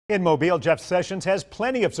In Mobile, Jeff Sessions has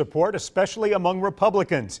plenty of support, especially among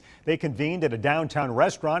Republicans. They convened at a downtown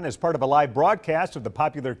restaurant as part of a live broadcast of the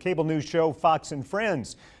popular cable news show Fox and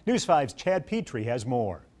Friends. News 5's Chad Petrie has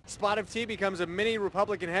more. Spot of Tea becomes a mini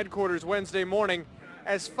Republican headquarters Wednesday morning.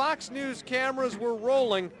 As Fox News cameras were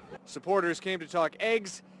rolling, supporters came to talk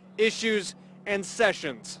eggs, issues, and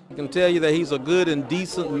Sessions. I can tell you that he's a good and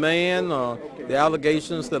decent man. The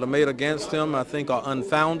allegations that are made against him, I think, are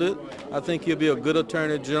unfounded. I think he'll be a good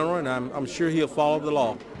attorney general, and I'm sure he'll follow the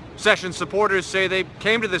law. Sessions supporters say they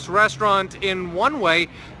came to this restaurant in one way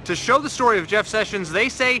to show the story of Jeff Sessions they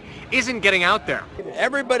say isn't getting out there.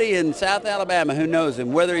 Everybody in South Alabama who knows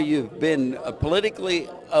him, whether you've been politically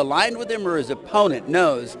aligned with him or his opponent,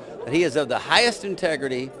 knows that he is of the highest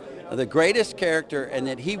integrity, the greatest character, and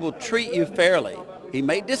that he will treat you fairly. He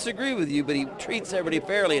may disagree with you, but he treats everybody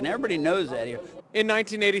fairly, and everybody knows that here. In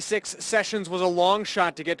 1986, Sessions was a long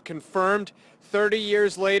shot to get confirmed. 30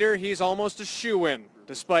 years later, he's almost a shoo-in,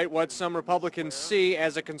 despite what some Republicans see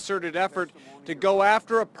as a concerted effort to go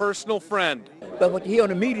after a personal friend. But what you hear on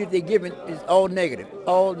the media they give it is all negative,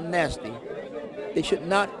 all nasty. They should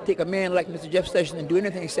not take a man like Mr. Jeff Sessions and do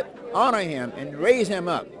anything except honor him and raise him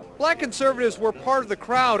up. Black conservatives were part of the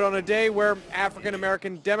crowd on a day where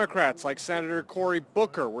African-American Democrats like Senator Cory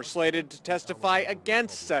Booker were slated to testify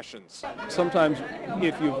against Sessions. Sometimes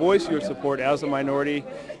if you voice your support as a minority,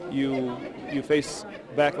 you face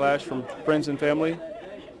backlash from friends and family.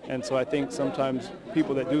 And so I think sometimes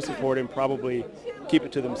people that do support him probably keep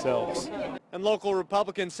it to themselves. And local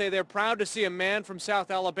Republicans say they're proud to see a man from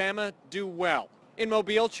South Alabama do well. In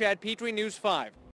Mobile, Chad Petrie, News 5.